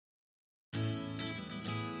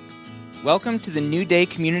Welcome to the New Day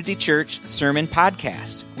Community Church Sermon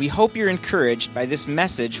Podcast. We hope you're encouraged by this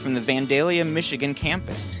message from the Vandalia, Michigan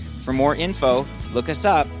campus. For more info, look us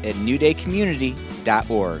up at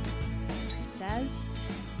newdaycommunity.org.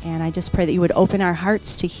 And I just pray that you would open our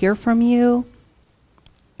hearts to hear from you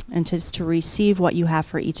and just to receive what you have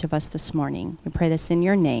for each of us this morning. We pray this in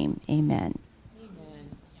your name. Amen.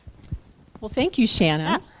 Amen. Well, thank you,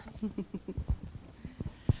 Shanna.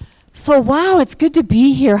 So, wow, it's good to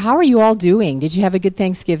be here. How are you all doing? Did you have a good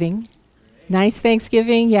Thanksgiving? Nice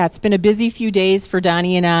Thanksgiving? Yeah, it's been a busy few days for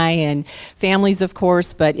Donnie and I and families, of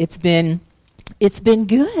course, but it's been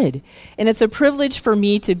good. And it's a privilege for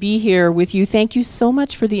me to be here with you. Thank you so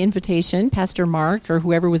much for the invitation, Pastor Mark, or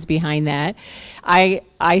whoever was behind that.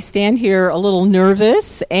 I stand here a little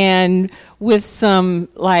nervous and with some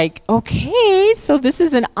okay, so this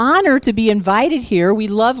is an honor to be invited here. We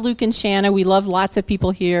love Luke and Shanna. We love lots of people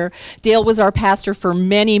here. Dale was our pastor for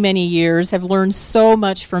many, many years. Have learned so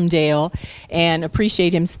much from Dale and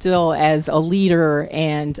appreciate him still as a leader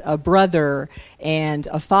and a brother and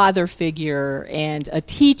a father figure and a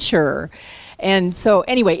teacher. And so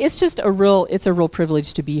anyway, it's a real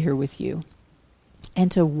privilege to be here with you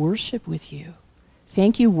and to worship with you.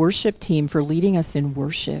 Thank you, worship team, for leading us in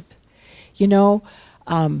worship. You know,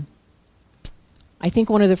 I think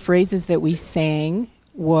one of the phrases that we sang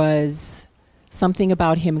was something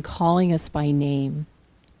about him calling us by name.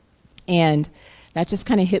 And that just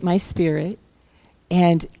kind of hit my spirit.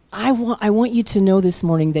 And I want you to know this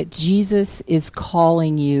morning that Jesus is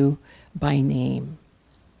calling you by name.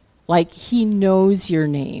 Like he knows your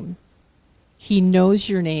name. He knows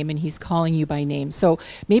your name and he's calling you by name. So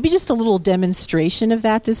maybe just a little demonstration of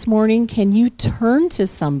that this morning. Can you turn to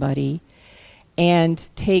somebody and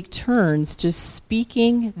take turns just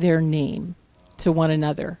speaking their name to one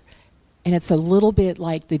another? And it's a little bit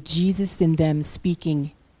like the Jesus in them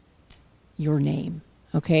speaking your name.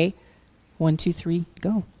 Okay? 1, 2, 3,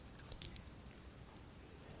 go.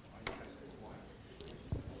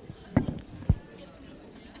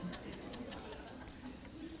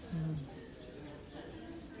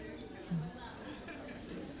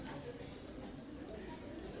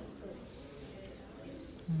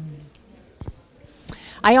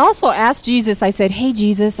 I also asked Jesus, I said, hey,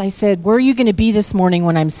 Jesus, where are you going to be this morning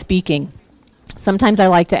when I'm speaking? Sometimes I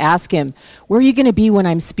like to ask him, where are you going to be when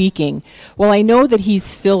I'm speaking? Well, I know that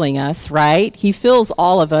he's filling us, right? He fills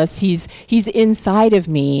all of us. He's inside of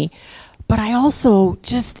me. But I also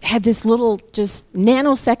just had this little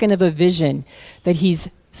nanosecond of a vision that he's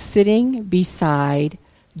sitting beside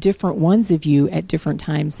different ones of you at different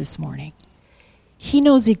times this morning. He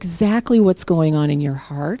knows exactly what's going on in your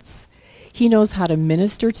hearts. He knows how to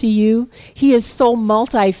minister to you. He is so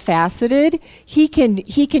multifaceted. He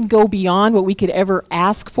can go beyond what we could ever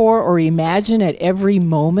ask for or imagine at every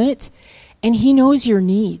moment. And he knows your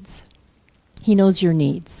needs. He knows your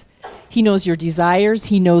needs. He knows your desires.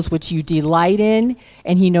 He knows what you delight in.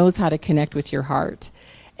 And he knows how to connect with your heart.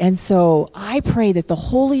 And so I pray that the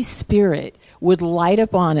Holy Spirit would light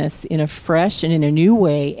up on us in a fresh and in a new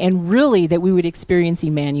way. And really that we would experience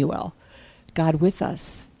Emmanuel, God with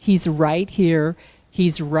us. He's right here.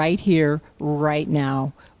 He's right here, right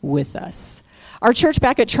now with us. Our church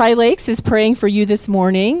back at Tri-Lakes is praying for you this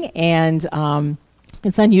morning, and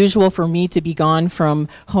it's unusual for me to be gone from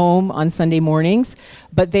home on Sunday mornings,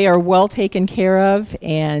 but they are well taken care of,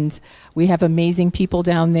 and we have amazing people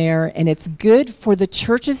down there, and it's good for the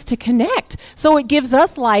churches to connect. So it gives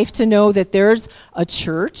us life to know that there's a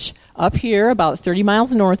church up here about 30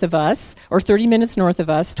 miles north of us, or 30 minutes north of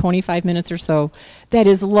us, 25 minutes or so, that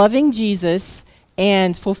is loving Jesus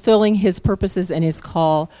and fulfilling his purposes and his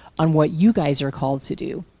call on what you guys are called to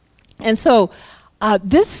do. And so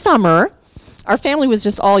this summer, our family was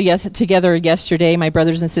just all together yesterday, my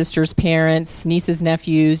brothers and sisters, parents, nieces,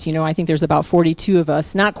 nephews. You know, I think there's about 42 of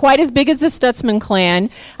us. Not quite as big as the Stutzman clan.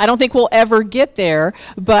 I don't think we'll ever get there,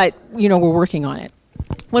 but, you know, we're working on it.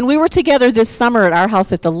 When we were together this summer at our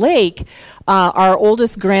house at the lake, our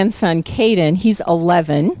oldest grandson, Caden, he's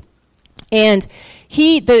 11, and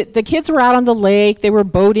the kids were out on the lake. They were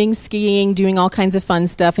boating, skiing, doing all kinds of fun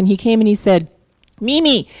stuff, and he came and he said,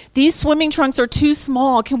 Mimi, these swimming trunks are too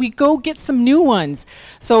small. Can we go get some new ones?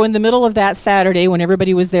 So in the middle of that Saturday, when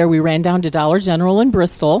everybody was there, we ran down to Dollar General in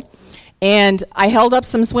Bristol, and I held up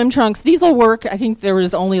some swim trunks. These will work. I think there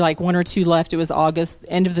was only like 1 or 2 left. It was August,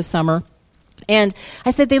 end of the summer. And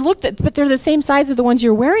I said, but they're the same size as the ones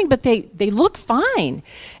you're wearing, but they look fine.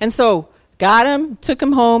 And so got him, took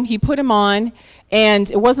him home, he put him on,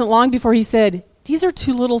 and it wasn't long before he said, these are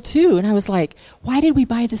too little too. And I was like, why did we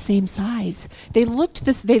buy the same size? They looked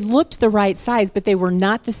the right size, but they were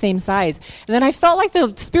not the same size. And then I felt like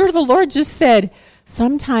the Spirit of the Lord just said,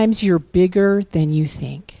 sometimes you're bigger than you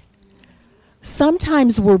think.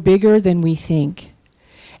 Sometimes we're bigger than we think.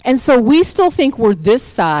 And so we still think we're this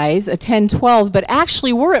size, a 10, 12, but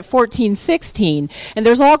actually we're at 14, 16. And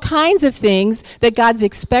there's all kinds of things that God's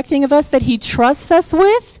expecting of us that he trusts us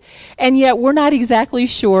with, and yet we're not exactly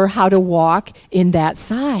sure how to walk in that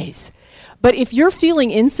size. But if you're feeling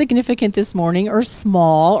insignificant this morning or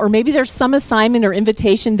small, or maybe there's some assignment or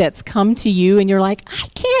invitation that's come to you and you're like, I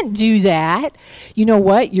can't do that. You know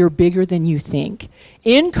what? You're bigger than you think.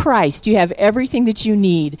 In Christ, you have everything that you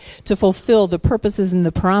need to fulfill the purposes and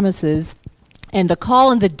the promises and the call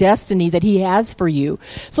and the destiny that he has for you.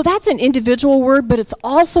 So that's an individual word, but it's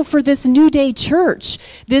also for this New Day church,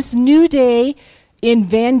 this New Day in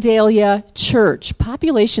Vandalia Church,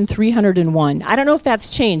 population 301. I don't know if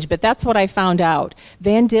that's changed, but that's what I found out.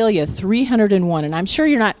 Vandalia 301. And I'm sure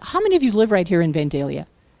you're not, how many of you live right here in Vandalia?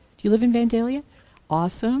 Do you live in Vandalia?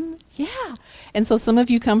 Awesome. Yeah. And so some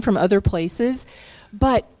of you come from other places,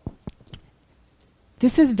 but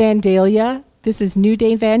this is Vandalia. This is New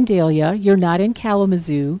Day Vandalia. You're not in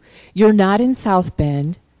Kalamazoo. You're not in South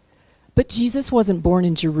Bend. But Jesus wasn't born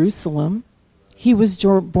in Jerusalem. He was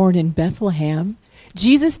born in Bethlehem.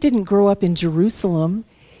 Jesus didn't grow up in Jerusalem.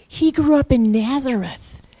 He grew up in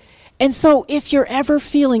Nazareth. And so if you're ever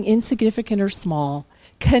feeling insignificant or small,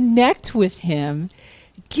 connect with him,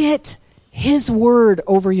 get his word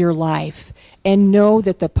over your life, and know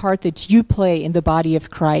that the part that you play in the body of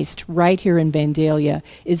Christ right here in Vandalia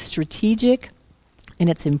is strategic and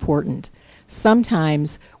it's important.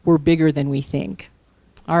 Sometimes we're bigger than we think.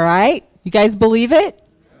 All right? You guys believe it?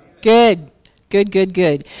 Good.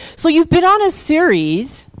 Good. So you've been on a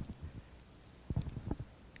series,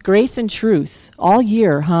 Grace and Truth, all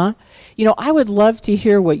year, huh? You know, I would love to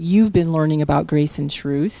hear what you've been learning about grace and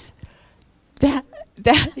truth.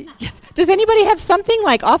 Yes. Does anybody have something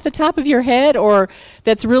like off the top of your head or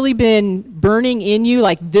that's really been burning in you,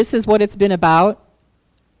 like this is what it's been about?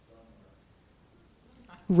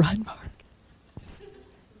 Run, Mark.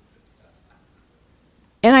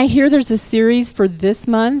 And I hear there's a series for this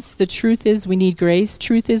month. The truth is we need grace.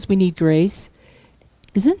 Truth is we need grace.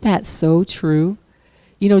 Isn't that so true?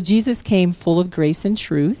 You know, Jesus came full of grace and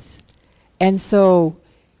truth. And so,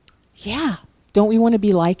 yeah, don't we want to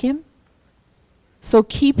be like him? So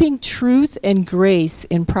keeping truth and grace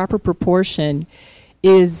in proper proportion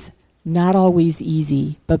is not always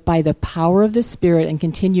easy, but by the power of the Spirit and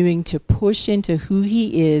continuing to push into who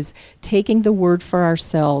he is, taking the word for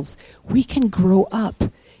ourselves, we can grow up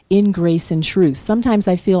in grace and truth. Sometimes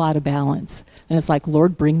I feel out of balance, and it's like,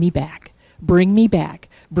 Lord, bring me back, bring me back,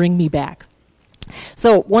 bring me back.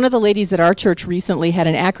 So one of the ladies at our church recently had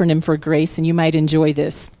an acronym for GRACE, and you might enjoy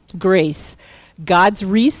this. GRACE, God's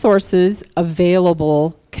resources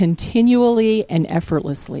available continually and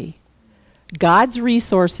effortlessly. God's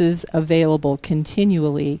resources available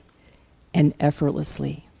continually and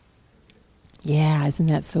effortlessly. Yeah, isn't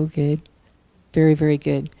that so good? Very, very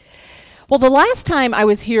good. Well, the last time I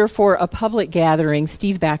was here for a public gathering,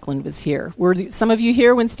 Steve Backlund was here. Were some of you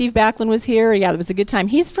here when Steve Backlund was here? Yeah, it was a good time.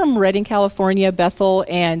 He's from Redding, California, Bethel,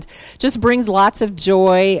 and just brings lots of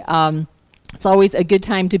joy. It's always a good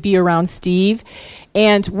time to be around Steve.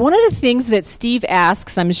 And one of the things that Steve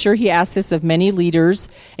asks, I'm sure he asks this of many leaders,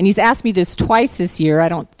 and he's asked me this twice this year. I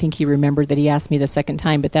don't think he remembered that he asked me the second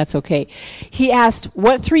time, but that's okay. He asked,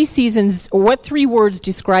 what three words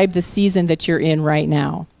describe the season that you're in right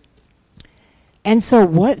now? And so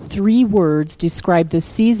what 3 words describe the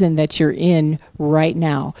season that you're in right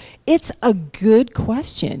now? It's a good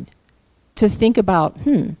question to think about,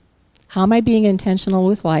 how am I being intentional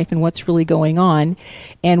with life and what's really going on?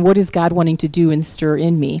 And what is God wanting to do and stir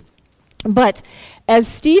in me? But as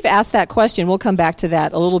Steve asked that question, we'll come back to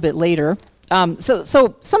that a little bit later.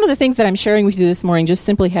 So some of the things that I'm sharing with you this morning just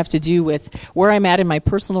simply have to do with where I'm at in my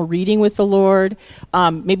personal reading with the Lord,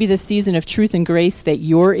 maybe the season of truth and grace that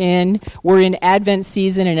you're in. We're in Advent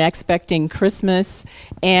season and expecting Christmas.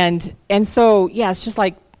 And so, yeah, it's just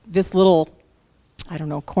like this little, I don't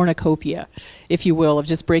know, cornucopia, if you will, of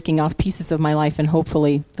just breaking off pieces of my life, and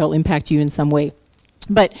hopefully they'll impact you in some way.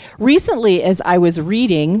 But recently, as I was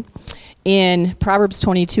reading in Proverbs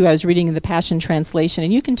 22, I was reading in the Passion Translation,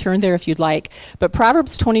 and you can turn there if you'd like, but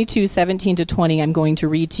Proverbs 22, 17 to 20, I'm going to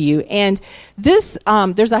read to you. And this,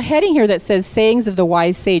 there's a heading here that says, Sayings of the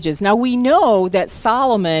Wise Sages. Now, we know that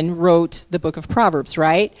Solomon wrote the book of Proverbs,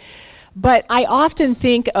 right? But I often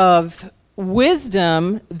think of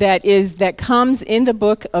wisdom that comes in the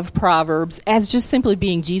book of Proverbs as just simply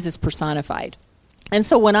being Jesus personified. And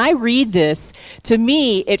so when I read this, to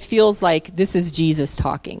me, it feels like this is Jesus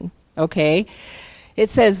talking, okay? It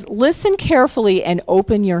says, listen carefully and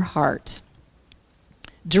open your heart.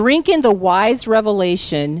 Drink in the wise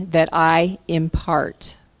revelation that I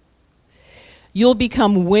impart. You'll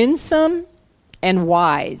become winsome and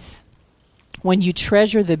wise when you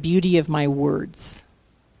treasure the beauty of my words.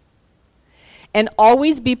 And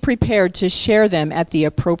always be prepared to share them at the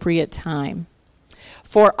appropriate time.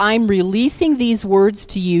 For I'm releasing these words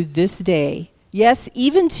to you this day, yes,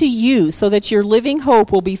 even to you, so that your living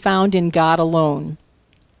hope will be found in God alone.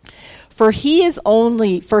 For he is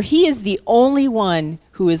the only one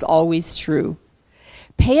who is always true.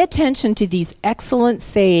 Pay attention to these excellent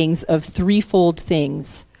sayings of threefold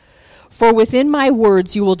things. For within my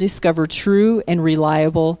words you will discover true and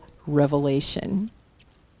reliable revelation.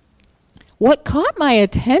 What caught my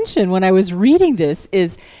attention when I was reading this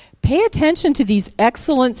is pay attention to these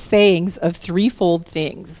excellent sayings of threefold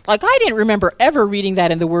things. Like, I didn't remember ever reading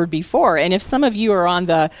that in the Word before. And if some of you are on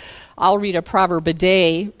the, I'll read a proverb a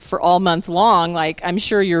day for all month long, like, I'm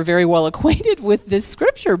sure you're very well acquainted with this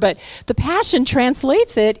scripture. But the Passion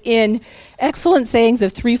translates it in excellent sayings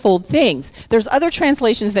of threefold things. There's other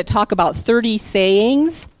translations that talk about 30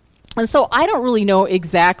 sayings. And so I don't really know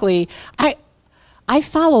exactly. I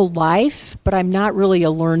follow life, but I'm not really a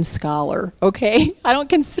learned scholar, okay? I don't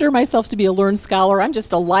consider myself to be a learned scholar. I'm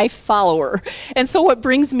just a life follower. And so what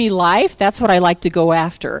brings me life, that's what I like to go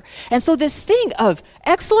after. And so this thing of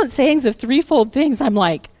excellent sayings of threefold things, I'm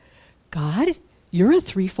like, God, you're a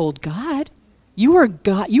threefold God. You are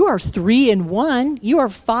God. You are three in one. You are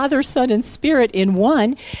Father, Son, and Spirit in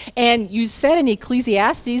one. And you said in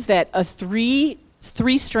Ecclesiastes that a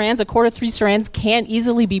cord of three strands can't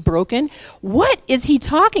easily be broken. What is he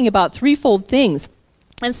talking about? Threefold things.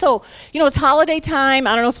 And so, it's holiday time.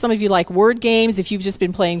 I don't know if some of you like word games, if you've just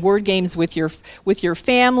been playing word games with your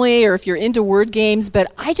family, or if you're into word games,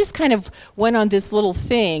 but I just kind of went on this little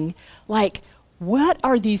thing, like, what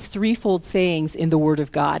are these threefold sayings in the Word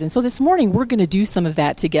of God? And so this morning, we're going to do some of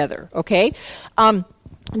that together, okay?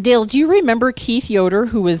 Dale, do you remember Keith Yoder,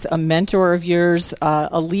 who was a mentor of yours,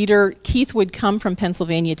 a leader? Keith would come from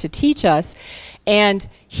Pennsylvania to teach us, and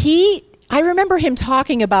I remember him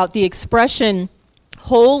talking about the expression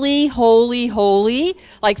holy, holy, holy,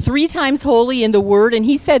 like 3 times holy in the Word, and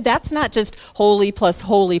he said that's not just holy plus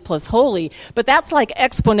holy plus holy, but that's like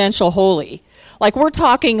exponential holy. Like, we're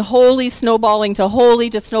talking holy snowballing to holy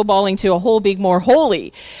to snowballing to a whole big more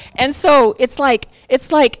holy. And so it's like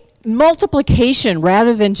multiplication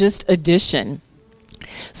rather than just addition.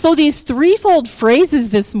 So these threefold phrases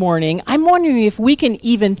this morning, I'm wondering if we can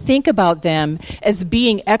even think about them as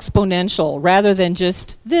being exponential rather than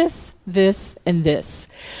just this, this, and this.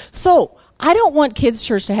 So I don't want Kids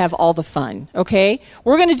Church to have all the fun, okay?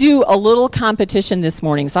 We're going to do a little competition this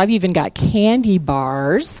morning. So I've even got candy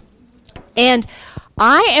bars. And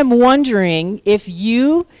I am wondering if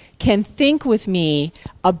you can think with me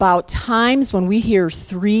about times when we hear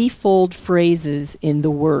threefold phrases in the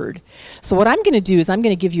Word. So what I'm going to do is I'm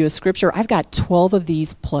going to give you a scripture. I've got 12 of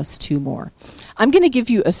these plus 2 more. I'm going to give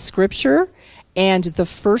you a scripture and the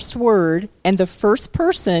first word, and the first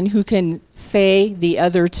person who can say the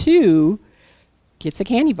other 2 gets a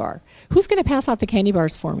candy bar. Who's going to pass out the candy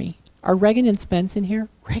bars for me? Are Reagan and Spence in here?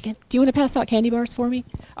 Reagan, do you want to pass out candy bars for me?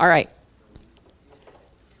 All right.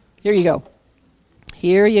 Here you go.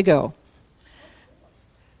 Here you go.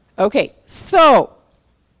 Okay, so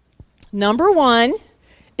number 1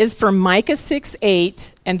 is from Micah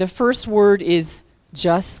 6:8, and the first word is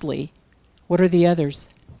justly. What are the others?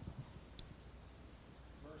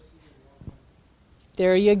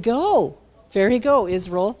 There you go. There you go,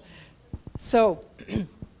 Israel. So,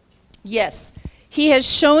 yes. He has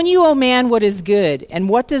shown you, O man, what is good, and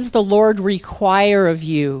what does the Lord require of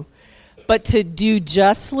you? But to do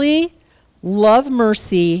justly, love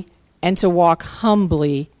mercy, and to walk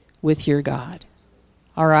humbly with your God.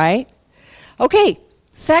 All right? Okay,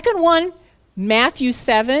 second one, Matthew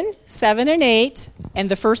 7 and 8, and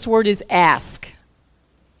the first word is ask.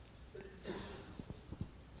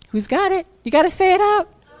 Who's got it? You got to say it out.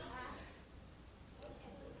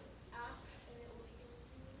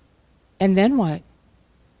 And then what?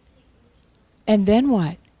 And then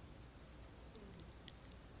what?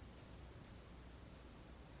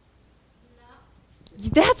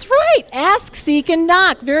 That's right. Ask, seek, and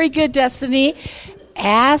knock. Very good, Destiny.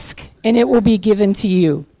 Ask, and it will be given to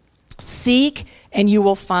you. Seek, and you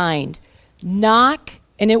will find. Knock,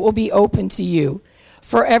 and it will be open to you.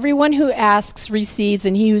 For everyone who asks receives,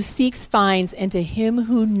 and he who seeks finds, and to him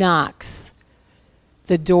who knocks,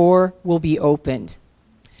 the door will be opened.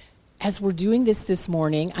 as we're doing this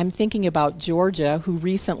morning, I'm thinking about Georgia, who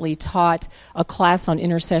recently taught a class on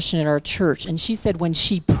intercession at our church. And she said when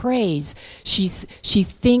she prays, she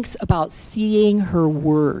thinks about seeing her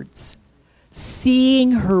words.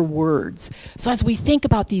 Seeing her words. So as we think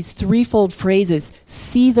about these threefold phrases,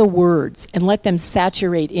 see the words and let them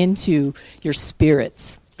saturate into your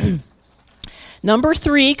spirits. Number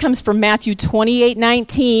 3 comes from Matthew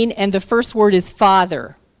 28:19, and the first word is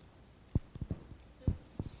Father.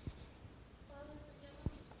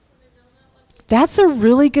 That's a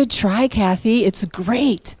really good try, Kathy. It's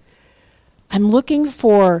great. I'm looking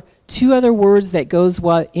for 2 other words that goes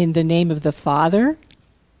in the name of the Father.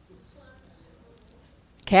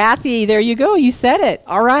 Kathy, there you go. You said it.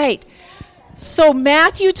 All right. So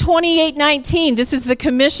Matthew 28:19, this is the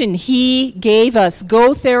commission He gave us.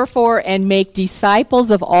 Go therefore and make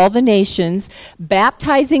disciples of all the nations,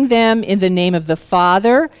 baptizing them in the name of the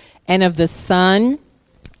Father and of the Son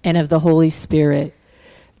and of the Holy Spirit.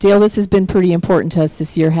 Dale, this has been pretty important to us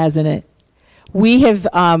this year, hasn't it? We have,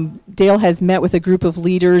 Dale has met with a group of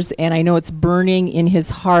leaders, and I know it's burning in his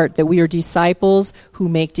heart that we are disciples who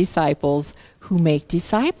make disciples who make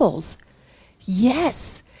disciples.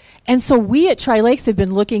 Yes. And so we at Tri-Lakes have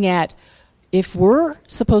been looking at if we're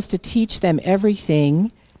supposed to teach them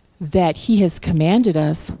everything that He has commanded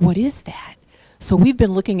us, what is that? So we've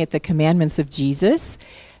been looking at the commandments of Jesus,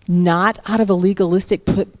 not out of a legalistic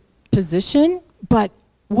position, but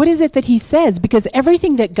what is it that He says? Because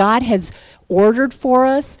everything that God has ordered for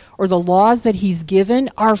us or the laws that He's given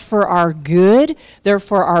are for our good, they're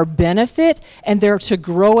for our benefit, and they're to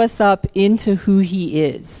grow us up into who He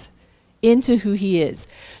is. Into who He is.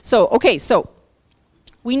 So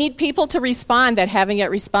we need people to respond that haven't yet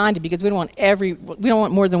responded because we don't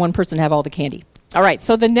want more than one person to have all the candy. All right,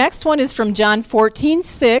 so the next one is from John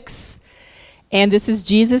 14:6, and this is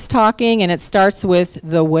Jesus talking, and it starts with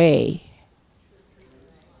the way.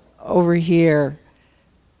 Over here,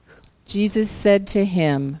 Jesus said to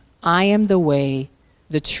him, I am the way,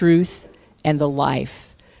 the truth, and the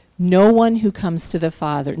life. No one comes to the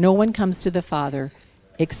Father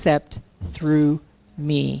except through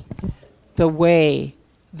me. The way,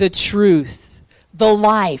 the truth, the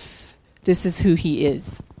life. This is who He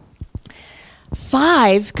is.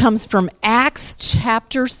 5 comes from Acts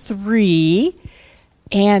chapter 3.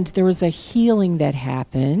 And there was a healing that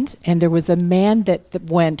happened, and there was a man that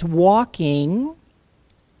went walking.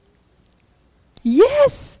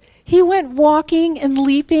 Yes, he went walking and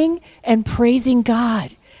leaping and praising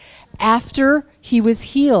God after he was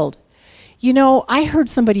healed. You know, I heard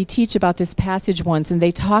somebody teach about this passage once, and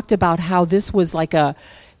they talked about how this was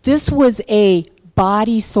a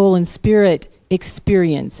body, soul, and spirit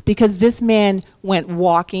experience, because this man went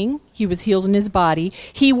walking, he was healed in his body,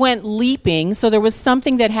 he went leaping, so there was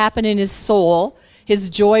something that happened in his soul, his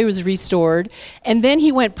joy was restored, and then he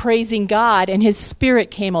went praising God, and his spirit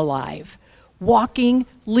came alive, walking,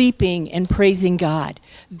 leaping, and praising God.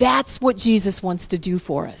 That's what Jesus wants to do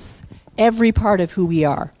for us, every part of who we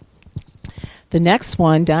are. The next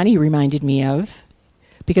one, Donnie reminded me of,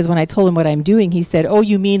 because when I told him what I'm doing, he said, oh,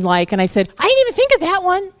 you mean like, and I said, I didn't even think of that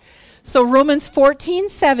one. So Romans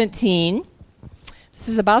 14:17, this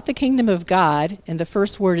is about the kingdom of God, and the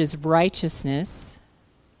first word is righteousness.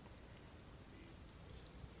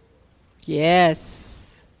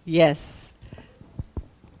 Yes.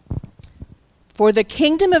 For the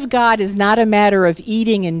kingdom of God is not a matter of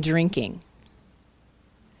eating and drinking,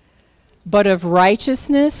 but of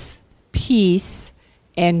righteousness, peace,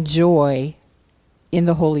 and joy in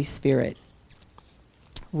the Holy Spirit.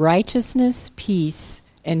 Righteousness, peace,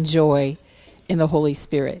 and joy in the Holy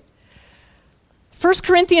Spirit. 1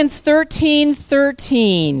 Corinthians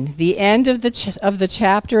 13:13, the end of the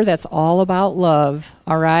chapter that's all about love,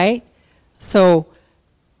 all right? So,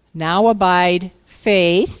 now abide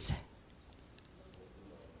faith.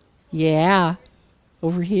 Yeah,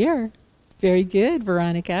 over here. Very good,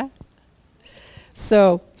 Veronica.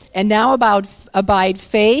 So, and now abide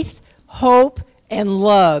faith, hope, and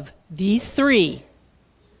love. These 3.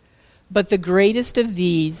 But the greatest of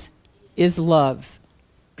these is love.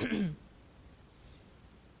 1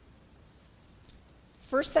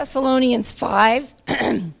 Thessalonians 5,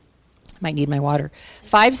 might need my water,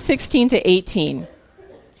 5:16-18.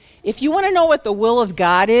 If you want to know what the will of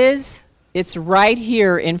God is, it's right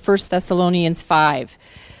here in 1 Thessalonians 5.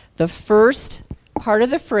 The first part of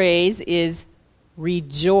the phrase is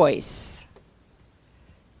rejoice.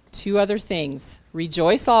 2 other things.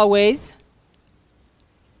 Rejoice always.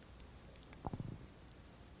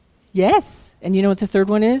 Yes. And you know what the third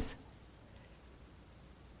one is?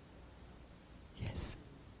 Yes.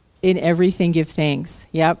 In everything give thanks.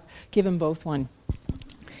 Yep. Give them both one.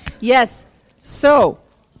 Yes. So,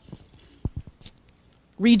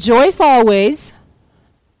 rejoice always,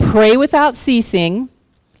 pray without ceasing,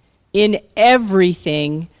 in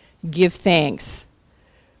everything give thanks.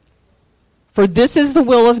 For this is the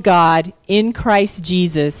will of God in Christ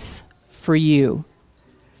Jesus for you.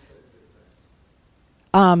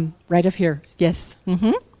 Right up here. Yes.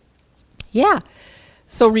 Yeah.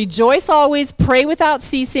 So rejoice always, pray without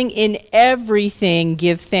ceasing, in everything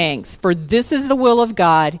give thanks. For this is the will of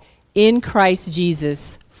God in Christ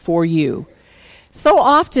Jesus for you. So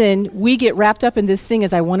often we get wrapped up in this thing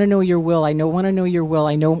as I want to know your will, want to know your will,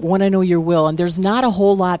 want to know your will. And there's not a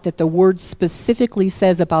whole lot that the word specifically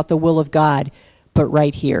says about the will of God, but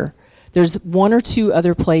right here. There's one or two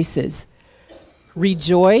other places.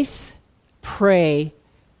 Rejoice, pray,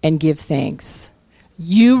 and give thanks.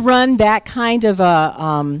 You run that kind of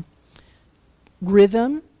a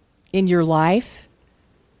rhythm in your life,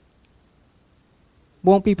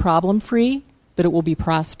 won't be problem-free, but it will be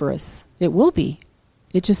prosperous. It will be.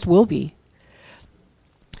 It just will be.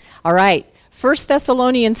 All right. 1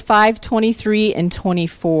 Thessalonians 5:23 and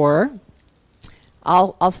 24.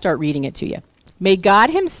 I'll start reading it to you. May God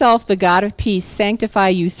himself, the God of peace, sanctify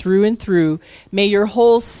you through and through. May your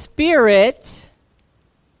whole spirit...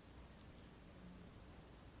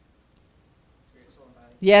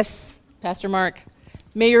 Yes, Pastor Mark.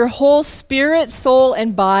 May your whole spirit, soul,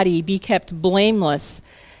 and body be kept blameless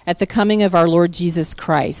at the coming of our Lord Jesus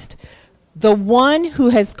Christ. The one who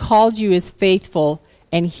has called you is faithful,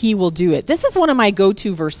 and he will do it. This is one of my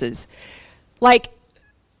go-to verses. Like,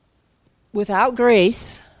 without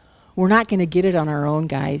grace, we're not going to get it on our own,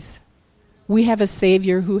 guys. We have a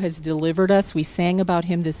Savior who has delivered us. We sang about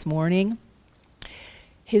him this morning.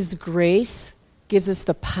 His grace gives us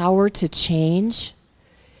the power to change.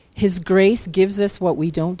 His grace gives us what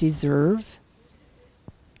we don't deserve.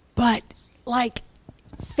 But,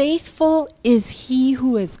 faithful is he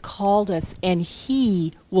who has called us, and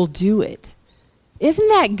he will do it. Isn't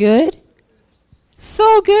that good?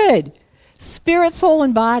 So good. Spirit, soul,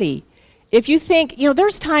 and body. If you think,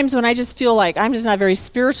 there's times when I just feel like I'm just not very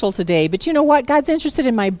spiritual today, but you know what? God's interested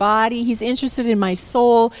in my body. He's interested in my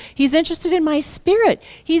soul. He's interested in my spirit.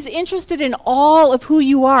 He's interested in all of who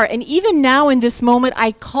you are. And even now in this moment,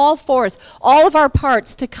 I call forth all of our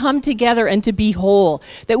parts to come together and to be whole,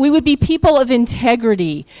 that we would be people of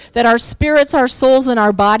integrity, that our spirits, our souls, and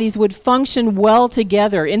our bodies would function well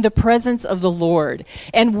together in the presence of the Lord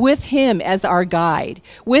and with him as our guide,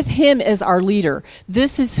 with him as our leader.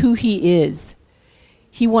 This is who he is.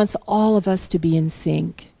 He wants all of us to be in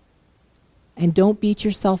sync. And don't beat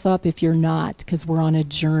yourself up if you're not, because we're on a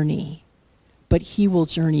journey. But he will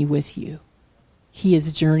journey with you. He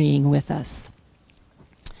is journeying with us.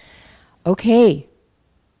 Okay,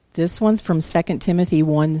 this one's from 2 Timothy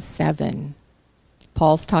 1:7.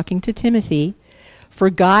 Paul's talking to Timothy.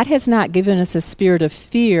 For God has not given us a spirit of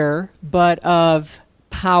fear, but of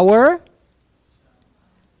power.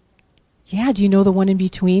 Yeah, do you know the one in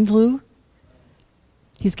between, Lou?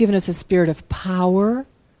 He's given us a spirit of power,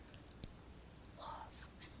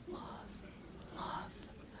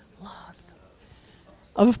 love.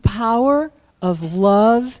 Of power, of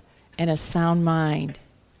love, and a sound mind.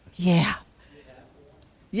 Yeah.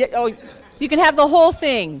 Oh, you can have the whole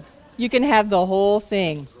thing. You can have the whole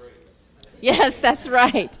thing. Yes, that's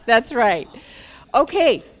right. That's right.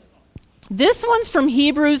 Okay. This one's from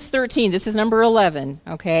Hebrews 13. This is number 11,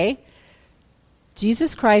 okay?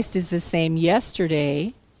 Jesus Christ is the same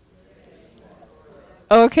yesterday.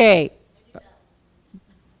 Okay.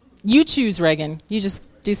 You choose, Reagan. You just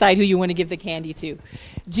decide who you want to give the candy to.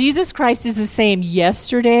 Jesus Christ is the same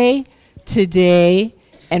yesterday, today,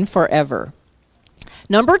 and forever.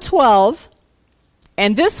 Number 12,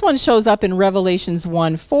 and this one shows up in Revelations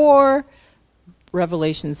 1:4,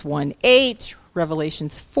 Revelations 1:8,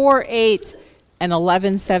 Revelations 4:8, and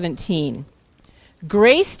 11:17.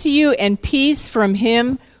 Grace to you and peace from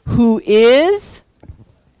him who is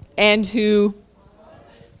and who.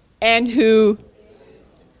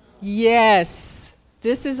 Yes,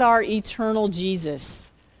 this is our eternal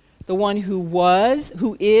Jesus, the one who was,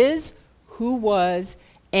 who is, who was,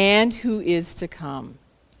 and who is to come.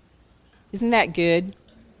 Isn't that good?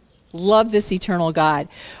 Love this eternal God.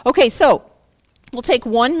 Okay, so we'll take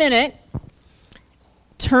 1 minute.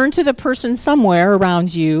 Turn to the person somewhere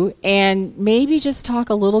around you and maybe just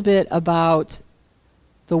talk a little bit about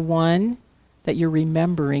the one that you're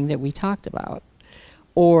remembering that we talked about,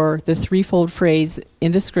 or the threefold phrase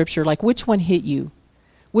in the scripture, like which one hit you?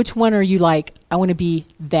 Which one are you like, I want to be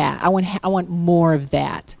that. I want more of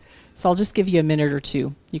that. So I'll just give you a minute or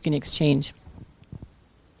two. You can exchange.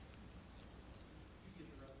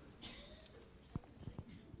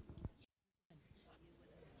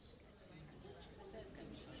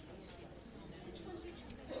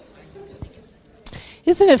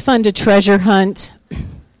 it fun to treasure hunt?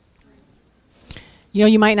 You know,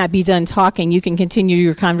 you might not be done talking. You can continue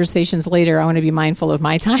your conversations later. I want to be mindful of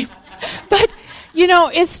my time. But, you know,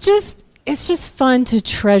 it's just fun to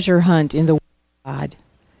treasure hunt in the Word of God.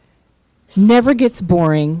 Never gets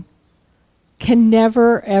boring. Can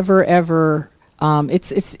never, ever, ever.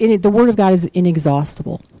 The Word of God is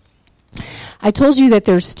inexhaustible. I told you that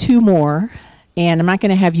there's two more, and I'm not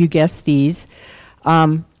going to have you guess these.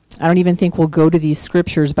 I don't even think we'll go to these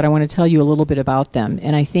scriptures, but I want to tell you a little bit about them.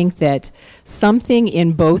 And I think that something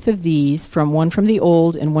in both of these, from one from the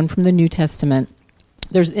Old and one from the New Testament,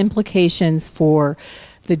 there's implications for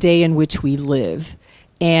the day in which we live.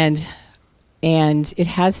 And it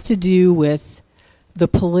has to do with the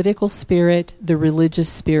political spirit, the religious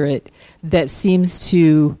spirit that seems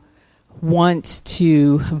to want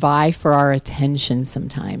to vie for our attention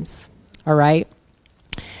sometimes. All right?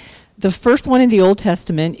 The first one in the Old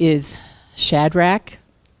Testament is Shadrach,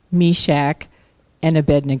 Meshach, and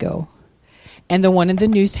Abednego. And the one in the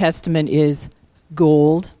New Testament is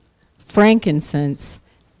gold, frankincense,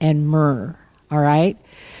 and myrrh. All right?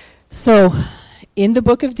 So, in the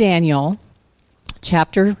book of Daniel,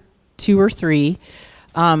 chapter 2 or 3,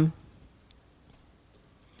 I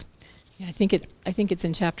think it's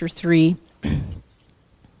in chapter 3.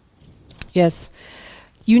 Yes.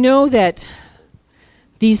 You know that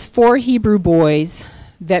these 4 Hebrew boys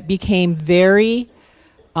that became very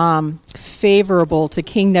favorable to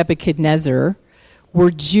King Nebuchadnezzar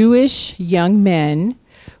were Jewish young men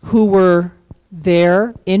who were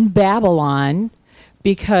there in Babylon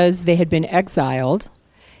because they had been exiled.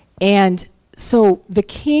 And so the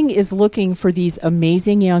king is looking for these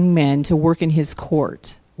amazing young men to work in his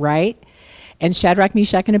court, right? And Shadrach,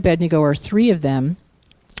 Meshach, and Abednego are 3 of them.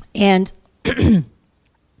 And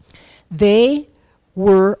they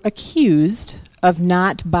were accused of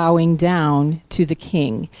not bowing down to the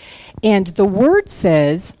king. And the word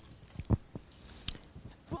says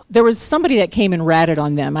there was somebody that came and ratted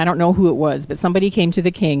on them. I don't know who it was, but somebody came to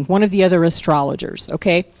the king, one of the other astrologers,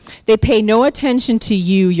 okay? They pay no attention to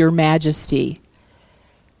you, your majesty.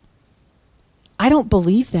 I don't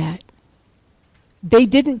believe that. They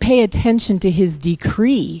didn't pay attention to his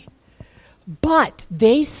decree, but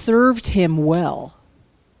they served him well.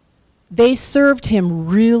 They served him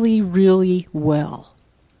really, really well.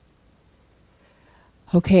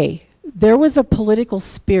 Okay, there was a political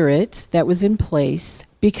spirit that was in place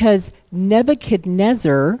because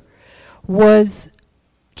Nebuchadnezzar was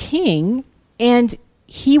king and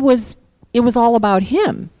it was all about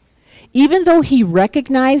him. Even though he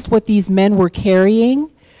recognized what these men were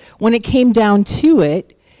carrying, when it came down to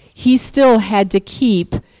it, he still had to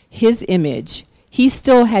keep his image. He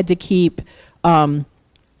still had to keep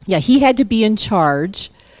he had to be in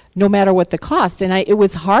charge no matter what the cost. And it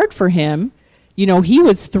was hard for him. You know, he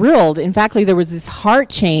was thrilled. In fact, there was this heart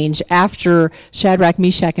change after Shadrach,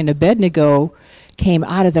 Meshach, and Abednego came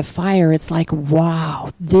out of the fire. It's like,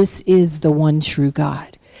 wow, this is the one true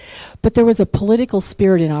God. But there was a political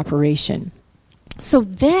spirit in operation. So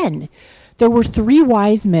then there were 3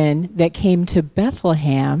 wise men that came to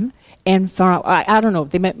Bethlehem and found, I don't know,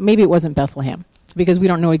 maybe it wasn't Bethlehem, because we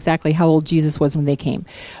don't know exactly how old Jesus was when they came.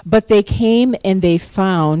 But they came and they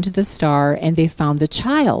found the star and they found the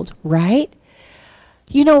child, right?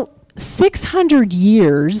 You know, 600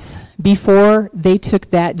 years before they took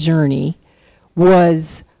that journey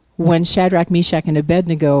was when Shadrach, Meshach, and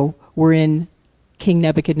Abednego were in King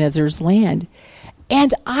Nebuchadnezzar's land.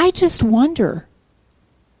 And I just wonder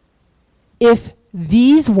if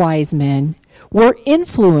these wise men were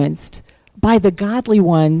influenced by the godly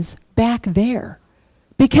ones back there.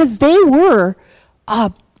 Because they were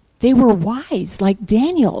wise, like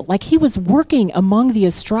Daniel. Like he was working among the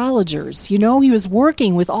astrologers, you know. He was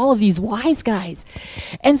working with all of these wise guys.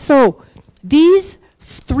 And so these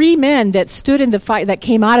 3 men that stood in the fire, that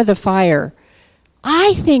came out of the fire,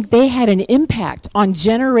 I think they had an impact on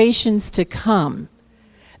generations to come.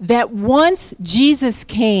 That once Jesus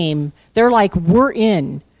came, they're like, we're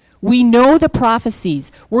in. We know the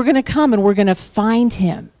prophecies. We're going to come and we're going to find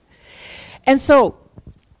him. And so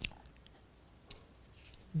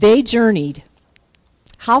they journeyed.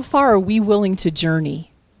 How far are we willing to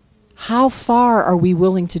journey? How far are we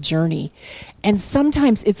willing to journey? And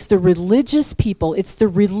sometimes it's the religious people, it's the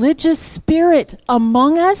religious spirit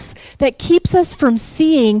among us that keeps us from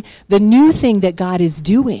seeing the new thing that God is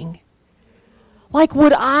doing. Like,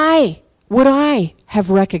 would I have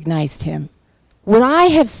recognized him? Would I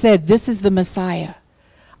have said, this is the Messiah?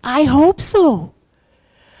 I hope so.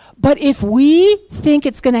 But if we think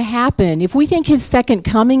it's going to happen, if we think his second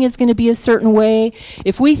coming is going to be a certain way,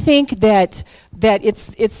 if we think that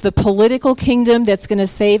it's the political kingdom that's going to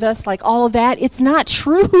save us, like all of that, it's not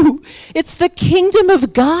true. It's the kingdom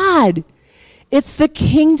of God. It's the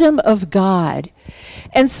kingdom of God.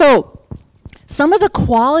 And so some of the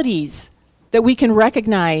qualities that we can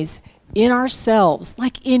recognize in ourselves,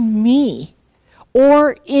 like in me,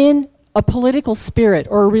 or in a political spirit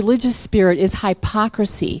or a religious spirit, is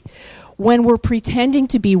hypocrisy. When we're pretending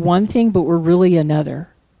to be one thing, but we're really another.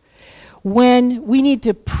 When we need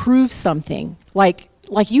to prove something, like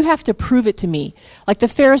you have to prove it to me. Like the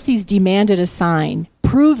Pharisees demanded a sign.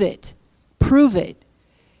 Prove it. Prove it.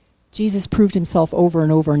 Jesus proved himself over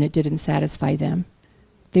and over, and it didn't satisfy them.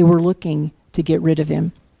 They were looking to get rid of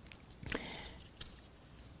him.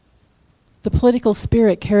 The political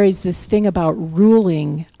spirit carries this thing about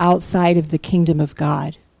ruling outside of the kingdom of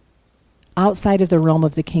God, outside of the realm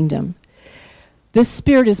of the kingdom. This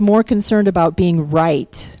spirit is more concerned about being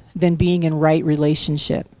right than being in right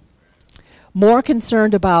relationship, more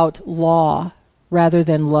concerned about law rather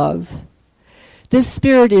than love. This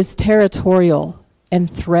spirit is territorial and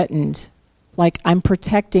threatened, like I'm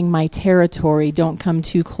protecting my territory, don't come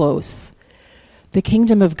too close. The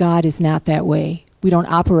kingdom of God is not that way. We don't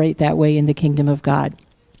operate that way in the kingdom of God.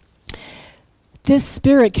 This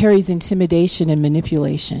spirit carries intimidation and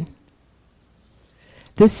manipulation.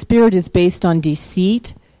 This spirit is based on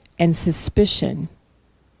deceit and suspicion.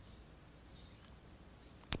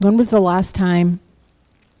 When was the last time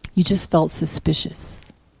you just felt suspicious?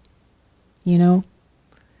 You know?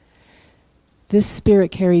 This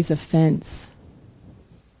spirit carries offense.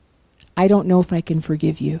 I don't know if I can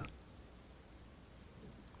forgive you.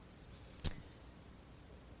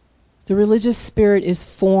 The religious spirit is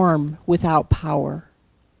form without power.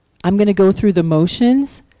 I'm going to go through the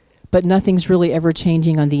motions, but nothing's really ever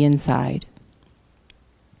changing on the inside.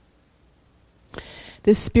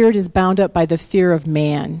 This spirit is bound up by the fear of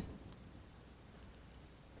man.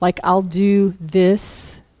 Like, I'll do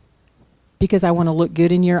this because I want to look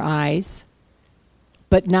good in your eyes,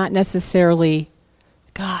 but not necessarily,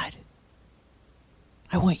 God,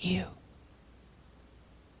 I want you.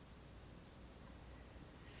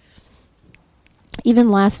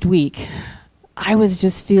 Even last week, I was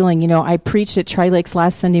just feeling, I preached at Tri-Lakes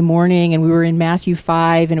last Sunday morning, and we were in Matthew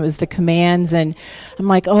 5, and it was the commands, and I'm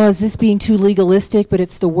like, oh, is this being too legalistic? But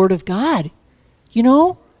it's the Word of God.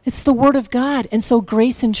 It's the Word of God. And so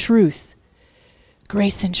grace and truth.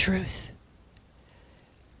 Grace and truth.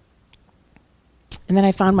 And then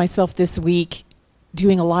I found myself this week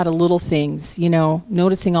doing a lot of little things,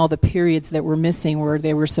 noticing all the periods that were missing where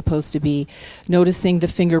they were supposed to be, noticing the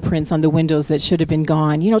fingerprints on the windows that should have been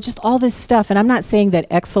gone, just all this stuff. And I'm not saying that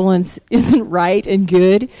excellence isn't right and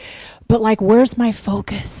good, but where's my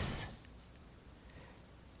focus?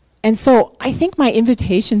 And so I think my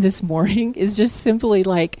invitation this morning is just simply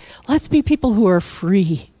let's be people who are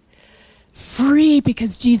free. Free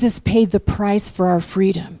because Jesus paid the price for our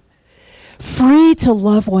freedom. Free to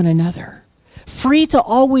love one another. Free to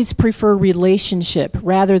always prefer relationship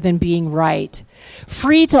rather than being right.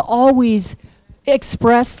 Free to always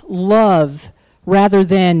express love rather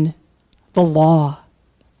than the law.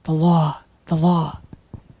 The law. The law.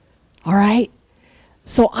 All right?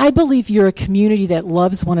 So I believe you're a community that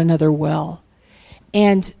loves one another well.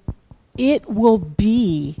 And it will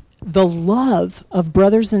be the love of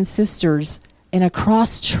brothers and sisters and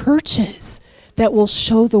across churches that will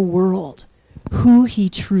show the world who he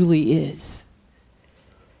truly is.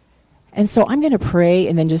 And so I'm going to pray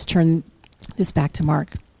and then just turn this back to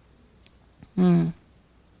Mark.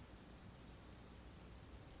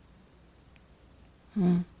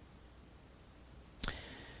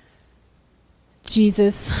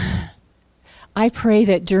 Jesus, I pray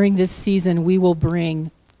that during this season we will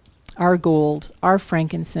bring our gold, our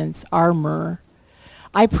frankincense, our myrrh.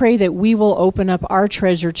 I pray that we will open up our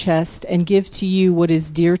treasure chest and give to you what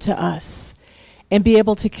is dear to us, and be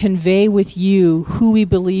able to convey with you who we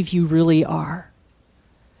believe you really are.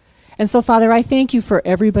 And so, Father, I thank you for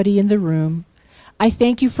everybody in the room. I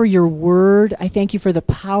thank you for your word. I thank you for the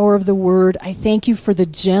power of the word. I thank you for the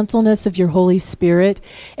gentleness of your Holy Spirit.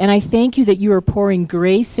 And I thank you that you are pouring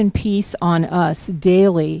grace and peace on us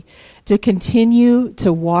daily to continue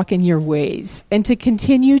to walk in your ways and to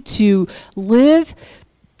continue to live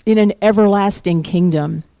in an everlasting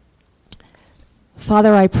kingdom.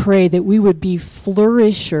 Father, I pray that we would be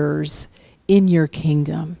flourishers in your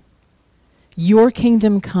kingdom. Your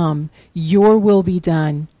kingdom come, your will be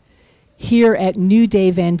done here at New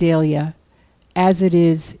Day Vandalia as it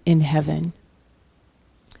is in heaven.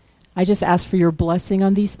 I just ask for your blessing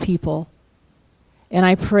on these people And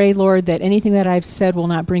I pray, Lord, that anything that I've said will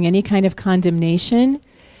not bring any kind of condemnation.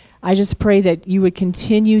 I just pray that you would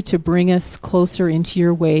continue to bring us closer into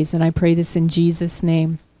your ways. And I pray this in Jesus'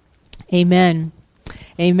 name. Amen.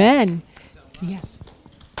 Amen. Yeah.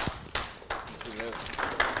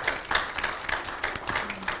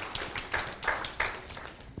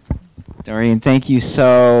 Doreen, thank you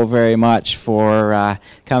so very much for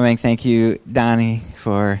coming. Thank you, Donnie,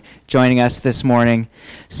 for joining us this morning.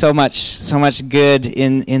 So much good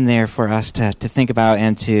in there for us to think about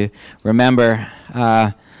and to remember.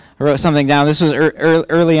 I wrote something down. This was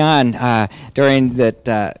early on, Doreen,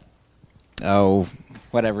 that,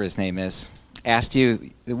 whatever his name is, asked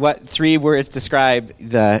you what 3 words describe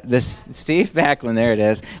this Steve Backlund, there it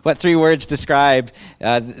is. What 3 words describe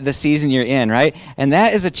the season you're in, right? And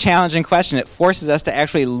that is a challenging question. It forces us to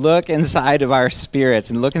actually look inside of our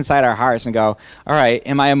spirits and look inside our hearts and go, all right,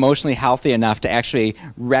 am I emotionally healthy enough to actually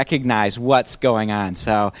recognize what's going on?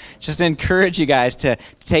 So just encourage you guys to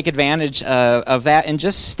take advantage of that and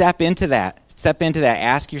just step into that.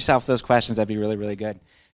 Ask yourself those questions. That'd be really, really good.